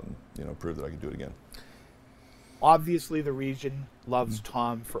 prove that I could do it again. Obviously, the region loves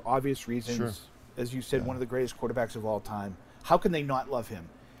Tom for obvious reasons. Sure. As you said, one of the greatest quarterbacks of all time. How can they not love him?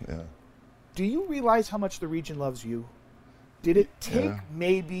 Yeah. Do you realize how much the region loves you? Did it take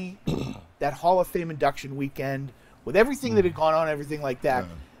maybe that Hall of Fame induction weekend with everything that had gone on, everything like that?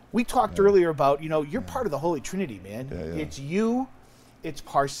 Yeah. We talked earlier about, you're part of the Holy Trinity, man. Yeah, yeah. It's you, it's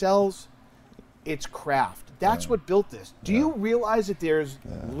Parcells, it's Kraft. That's what built this. Do you realize that there's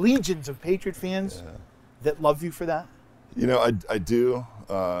legions of Patriot fans that love you for that? I do.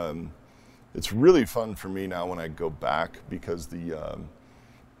 It's really fun for me now when I go back because the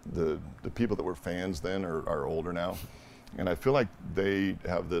people that were fans then are older now. And I feel like they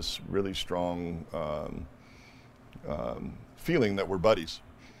have this really strong feeling that we're buddies.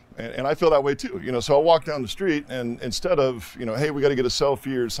 And I feel that way too. So I'll walk down the street, and instead of, hey, we got to get a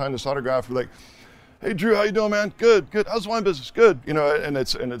selfie or sign this autograph, we're like, hey, Drew, how you doing, man? Good. How's the wine business? Good. And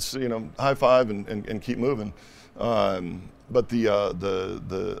it's high five and keep moving. But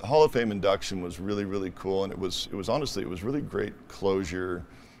the Hall of Fame induction was really, really cool. And it was honestly, it was really great closure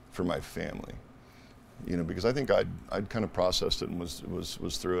for my family. Because I think I'd kind of processed it and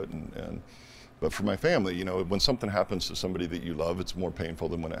was through it, but for my family, when something happens to somebody that you love, it's more painful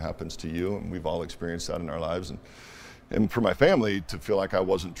than when it happens to you, and we've all experienced that in our lives. And for my family to feel like I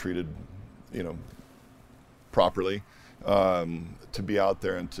wasn't treated, properly, to be out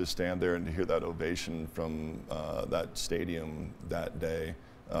there and to stand there and to hear that ovation from that stadium that day,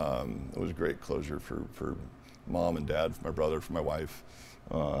 it was a great closure for Mom and Dad, for my brother, for my wife.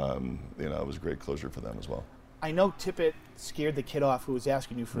 It was a great closure for them as well. I know Tippett scared the kid off who was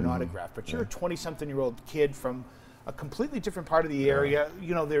asking you for an autograph, but you're a 20-something-year-old kid from a completely different part of the area.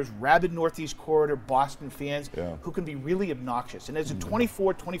 There's rabid Northeast Corridor Boston fans who can be really obnoxious. And as a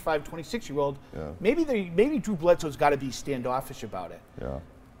 24, 25, 26-year-old, maybe Drew Bledsoe's got to be standoffish about it. Yeah.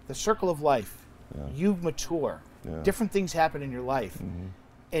 The circle of life. Yeah. You mature. Yeah. Different things happen in your life. Mm-hmm.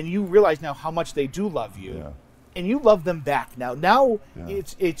 And you realize now how much they do love you. Yeah. And you love them back now. Now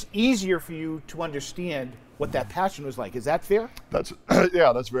it's easier for you to understand what that passion was like. Is that fair? That's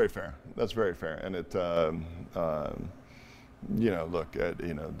very fair. That's very fair. And it, look,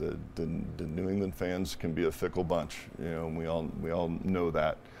 the New England fans can be a fickle bunch. And we all know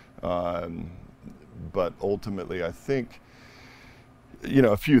that. But ultimately, I think,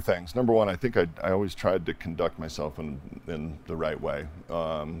 a few things. Number one, I think I always tried to conduct myself in the right way.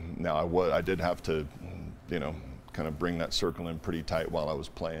 Now I did have to, kind of bring that circle in pretty tight while I was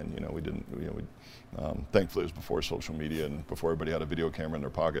playing. You know, we didn't, you know, thankfully it was before social media and before everybody had a video camera in their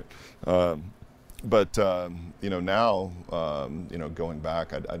pocket. But you know, now, you know, going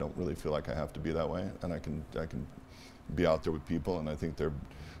back, I don't really feel like I have to be that way, and I can be out there with people, and I think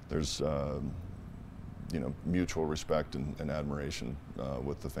there's you know, mutual respect and admiration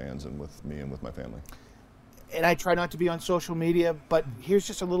with the fans and with me and with my family. And I try not to be on social media, but here's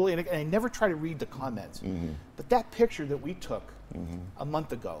just a little, and I never try to read the comments. Mm-hmm. But that picture that we took Mm-hmm. a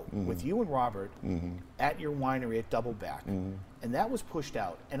month ago Mm-hmm. with you and Robert Mm-hmm. at your winery at Doubleback, Mm-hmm. and that was pushed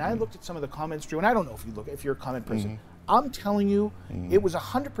out. And I looked at some of the comments, Drew, and I don't know if you're a comment person. Mm-hmm. I'm telling you, Mm-hmm. it was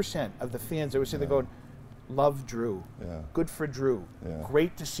 100% of the fans that were sitting there going, love Drew. Yeah. Good for Drew. Yeah.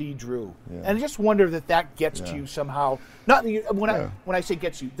 Great to see Drew. Yeah. And I just wonder that gets to Yeah. you somehow. Not that you, when Yeah. I say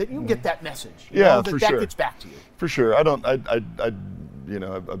gets you, that you get that message. You Yeah, know, that for that sure. gets back to you. For sure. I you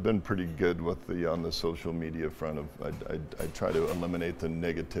know, I've been pretty good with on the social media front of I try to eliminate the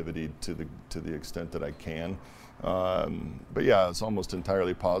negativity to the extent that I can. But yeah, it's almost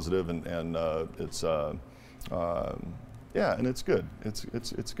entirely positive, and it's yeah, and it's good.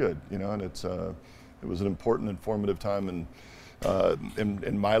 It's good, you know, and it was an important, informative time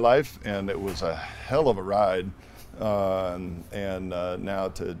in my life, and it was a hell of a ride. And now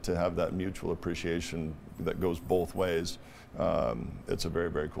to have that mutual appreciation that goes both ways, it's a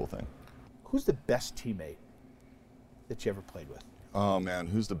very, very cool thing. Who's the best teammate that you ever played with? Oh man,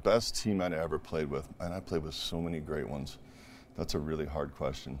 who's the best teammate I ever played with? And I played with so many great ones. That's a really hard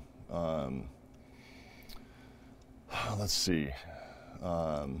question. Let's see.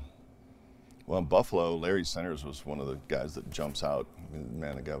 Well, in Buffalo, Larry Centers was one of the guys that jumps out. I mean,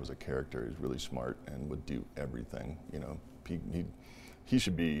 man, the guy was a character. He's really smart and would do everything. You know, he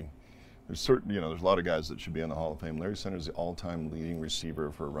should be. There's certain, you know, there's a lot of guys that should be in the Hall of Fame. Larry Centers is the all-time leading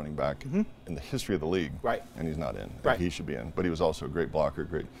receiver for a running back in the history of the league. Right. And he's not in. Right. He should be in. But he was also a great blocker.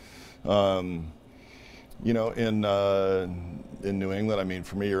 Great. You know, in New England, I mean,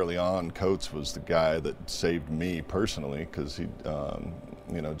 for me early on, Coates was the guy that saved me personally because he,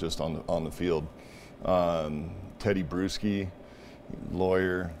 you know, just on the field. Teddy Bruschi,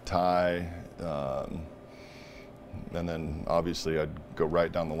 lawyer, Ty, and then obviously I'd go right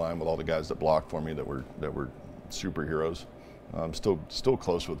down the line with all the guys that blocked for me that were superheroes. I'm still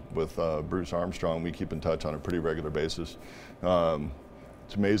close with Bruce Armstrong. We keep in touch on a pretty regular basis.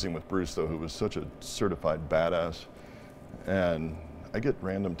 It's amazing with Bruce, though, who was such a certified badass. And I get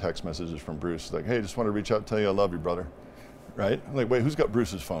random text messages from Bruce like, hey, just want to reach out and tell you I love you, brother. Right? I'm like, wait, who's got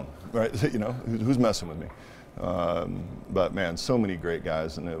Bruce's phone? Right? You know, who's messing with me? But man, so many great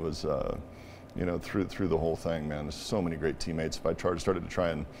guys, and it was, you know, through the whole thing, man, there's so many great teammates. If I started to try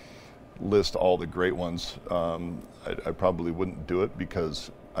and list all the great ones, I probably wouldn't do it because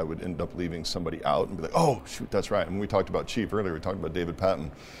I would end up leaving somebody out and be like, oh, shoot, that's right. And we talked about Chief earlier. We talked about David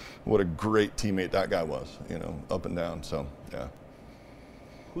Patton. What a great teammate that guy was, you know, up and down. So, yeah.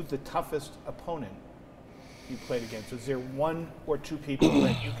 Who's the toughest opponent you played against? Is there one or two people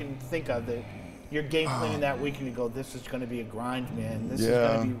that you can think of that you're game planning that week and you go, this is going to be a grind, man. This is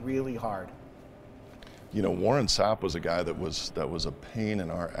going to be really hard. You know, Warren Sapp was a guy that was a pain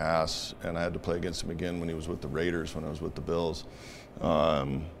in our ass, and I had to play against him again when he was with the Raiders, when I was with the Bills.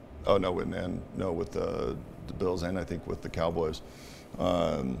 With the Bills, and I think with the Cowboys.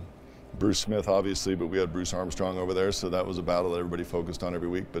 Bruce Smith, obviously, but we had Bruce Armstrong over there, so that was a battle that everybody focused on every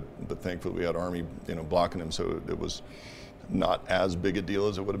week. But thankfully, we had Army, you know, blocking him, so it was not as big a deal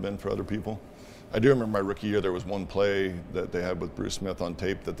as it would have been for other people. I do remember my rookie year, there was one play that they had with Bruce Smith on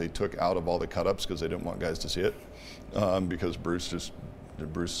tape that they took out of all the cut-ups because they didn't want guys to see it, because Bruce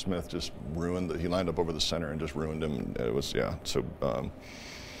Smith just ruined he lined up over the center and just ruined him. And it was, yeah, so.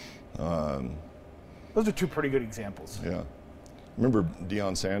 Those are two pretty good examples. Yeah. Remember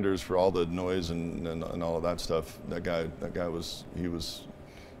Deion Sanders for all the noise and all of that stuff. That guy was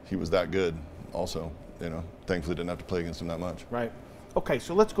that good also, you know. Thankfully didn't have to play against him that much. Right. Okay,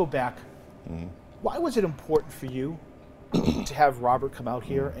 so let's go back. Mm-hmm. Why was it important for you to have Robert come out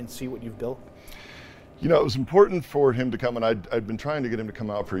here and see what you've built? You know, it was important for him to come, and I'd been trying to get him to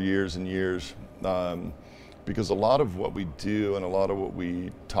come out for years and years, because a lot of what we do and a lot of what we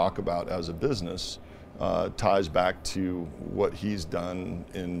talk about as a business ties back to what he's done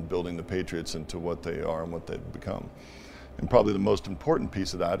in building the Patriots into what they are and what they've become. And probably the most important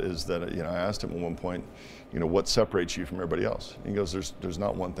piece of that is that, you know, I asked him at one point, you know, what separates you from everybody else? And he goes, there's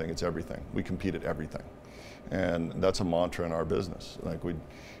not one thing, it's everything. We compete at everything. And that's a mantra in our business. Like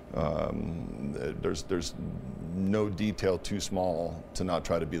there's no detail too small to not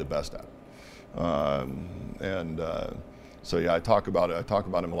try to be the best at. So yeah, I talk about it. I talk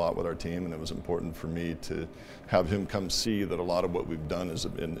about him a lot with our team, and it was important for me to have him come see that a lot of what we've done is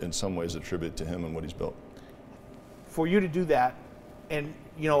in some ways a tribute to him and what he's built. For you to do that, and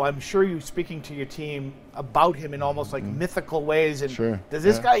I'm sure you speaking to your team about him in almost like mythical ways, and Sure. does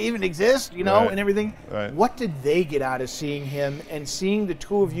this guy even exist, Right. and everything. Right. What did they get out of seeing him and seeing the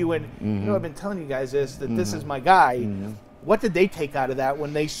two of you? And I've been telling you guys this, that this is my guy. What did they take out of that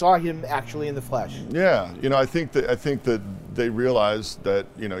when they saw him actually in the flesh? Yeah, I think that they realized that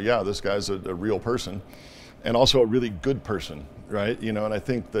yeah, this guy's a real person, and also a really good person, right? And I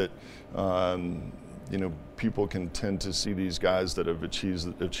think that people can tend to see these guys that have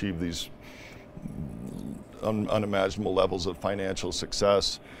achieved these unimaginable levels of financial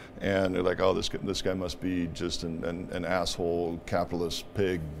success, and they're like, oh, this guy must be just an asshole capitalist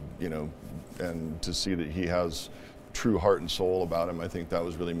pig, and to see that he has true heart and soul about him, I think that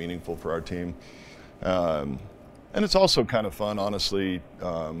was really meaningful for our team. And it's also kind of fun, honestly.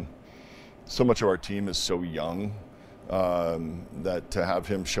 So much of our team is so young that to have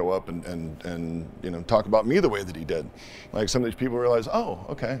him show up and talk about me the way that he did, like some of these people realize, oh,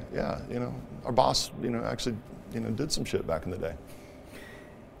 okay, yeah, our boss, actually, did some shit back in the day.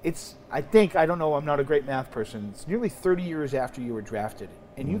 I don't know, I'm not a great math person. It's nearly 30 years after you were drafted,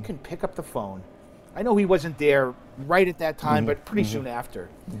 and you can pick up the phone. I know he wasn't there right at that time, but pretty soon after.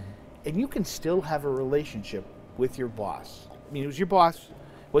 And you can still have a relationship with your boss. I mean, it was your boss. It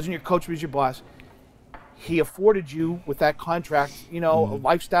wasn't your coach, it was your boss. He afforded you, with that contract, a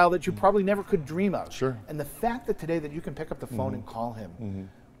lifestyle that you probably never could dream of. Sure. And the fact that today that you can pick up the phone and call him,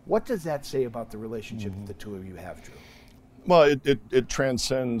 what does that say about the relationship that the two of you have, Drew? Well, it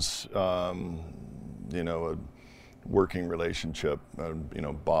transcends, a working relationship,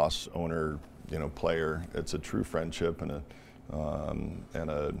 boss, owner, player. It's a true friendship, and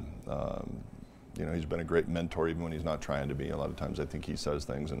he's been a great mentor even when he's not trying to be. A lot of times I think he says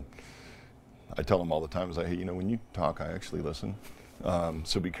things, and I tell him all the time, hey, when you talk, I actually listen.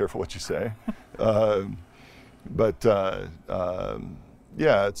 So be careful what you say.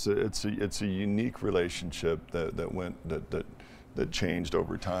 Yeah, it's a unique relationship that changed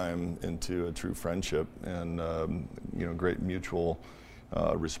over time into a true friendship, and great mutual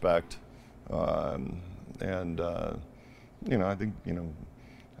respect. I think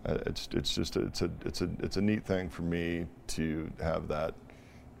it's a neat thing for me to have that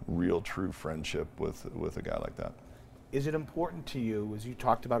real true friendship with a guy like that. Is it important to you, as you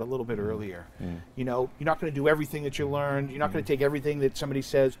talked about a little bit earlier, you're not going to do everything that you learned, you're not going to take everything that somebody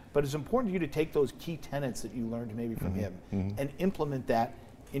says, but it's important to you to take those key tenets that you learned maybe from him and implement that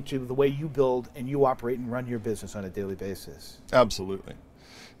into the way you build and you operate and run your business on a daily basis? Absolutely.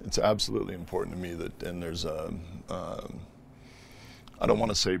 It's absolutely important to me that, and there's I don't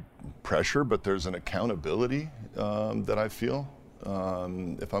want to say pressure, but there's an accountability that I feel.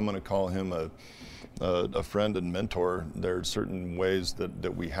 If I'm going to call him a friend and mentor, there are certain ways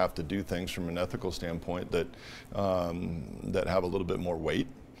that we have to do things from an ethical standpoint that have a little bit more weight.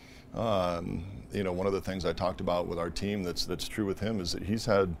 One of the things I talked about with our team that's true with him is that he's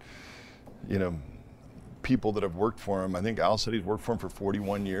had, people that have worked for him. I think Al said he's worked for him for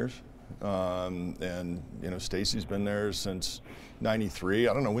 41 years. And Stacy's been there since 93.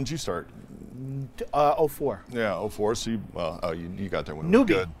 I don't know, when did you start? 04. Yeah, 04. So you got there when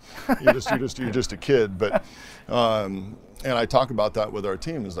Newbie. It was good. You're just a kid. But and I talk about that with our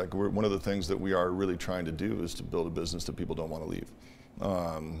team. Is like one of the things that we are really trying to do is to build a business that people don't want to leave.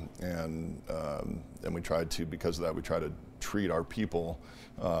 And we try to, because of that, we try to treat our people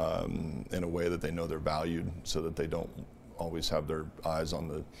in a way that they know they're valued, so that they don't always have their eyes on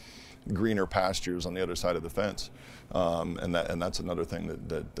the greener pastures on the other side of the fence. And that's another thing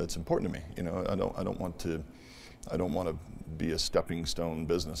that's important to me. I don't want to be a stepping stone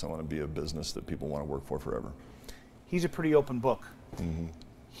business. I want to be a business that people want to work for forever. He's a pretty open book.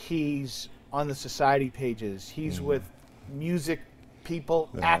 He's on the society pages. He's with music people,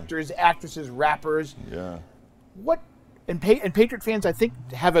 actors, actresses, rappers. Yeah. And Patriot fans, I think,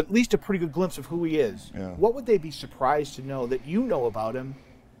 have at least a pretty good glimpse of who he is. Yeah. What would they be surprised to know that you know about him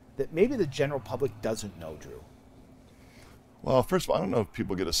that maybe the general public doesn't know, Drew? Well, first of all, I don't know if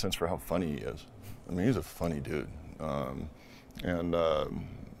people get a sense for how funny he is. I mean, he's a funny dude, and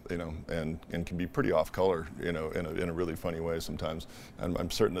can be pretty off color, in a really funny way sometimes. And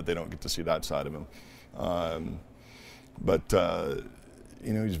I'm certain that they don't get to see that side of him. But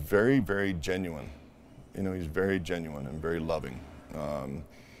he's very, very genuine. He's very genuine and very loving. I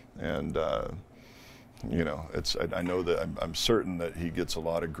know that I'm certain that he gets a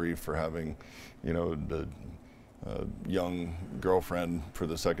lot of grief for having, the young girlfriend for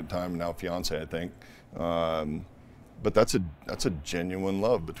the second time, now fiance, I think. but that's a genuine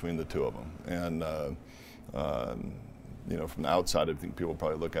love between the two of them. And you know, from the outside, I think people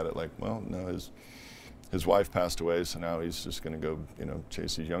probably look at it like, well, no, his wife passed away, so now he's just going to go, you know,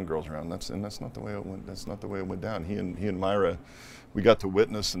 chase these young girls around. That's not the way it went. That's not the way it went down. He and Myra, we got to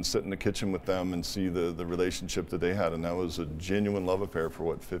witness and sit in the kitchen with them and see the relationship that they had, and that was a genuine love affair for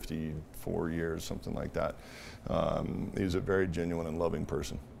what, 54 years, something like that. He was a very genuine and loving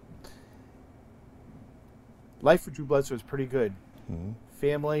person. Life for Drew Bledsoe is pretty good. Mm-hmm.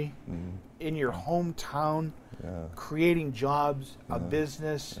 Family, Mm-hmm. in your hometown, Yeah. creating jobs, a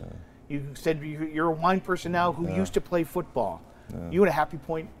business. Yeah. You said you're a wine person now who used to play football. Yeah. You at a happy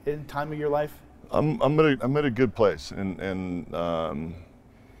point in time of your life? I'm at a good place, and you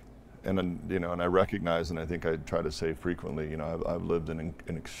know, and I recognize, and I think I try to say frequently, you know, I've lived an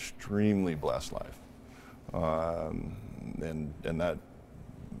extremely blessed life, and that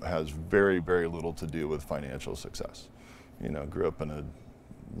has very, very little to do with financial success. You know, grew up in a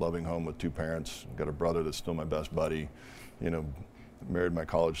loving home with two parents, got a brother that's still my best buddy, you know, married my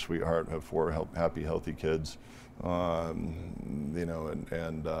college sweetheart, have 4 happy, healthy kids, you know,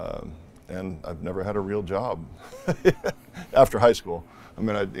 and I've never had a real job after high school. I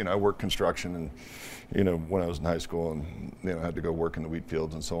mean, I worked construction, and, you know, when I was in high school, and, you know, had to go work in the wheat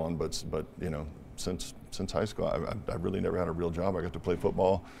fields and so on. But you know, since high school, I really never had a real job. I got to play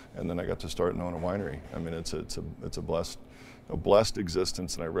football, and then I got to start and own a winery. I mean, it's a blessed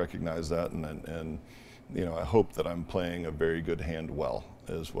existence, and I recognize that, and you know, I hope that I'm playing a very good hand well,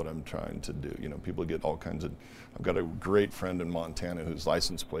 is what I'm trying to do. You know, people get all kinds of, I've got a great friend in Montana whose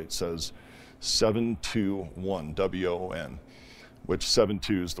license plate says 721 WON, which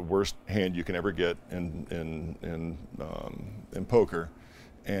 7-2 is the worst hand you can ever get in poker,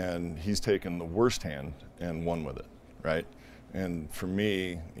 and he's taken the worst hand and won with it, right? And for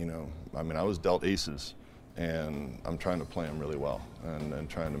me, you know, I mean, I was dealt aces, and I'm trying to play them really well, and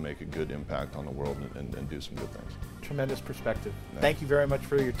trying to make a good impact on the world, and do some good things. Tremendous perspective. Yeah. Thank you very much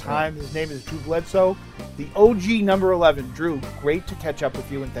for your time. His name is Drew Bledsoe, the OG number 11. Drew, great to catch up with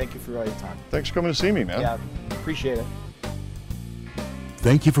you, and thank you for all your time. Thanks for coming to see me, man. Yeah, appreciate it.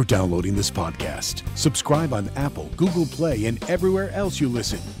 Thank you for downloading this podcast. Subscribe on Apple, Google Play, and everywhere else you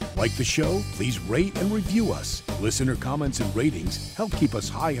listen. Like the show? Please rate and review us. Listener comments and ratings help keep us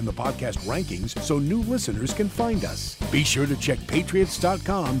high in the podcast rankings so new listeners can find us. Be sure to check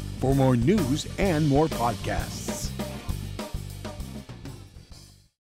patriots.com for more news and more podcasts.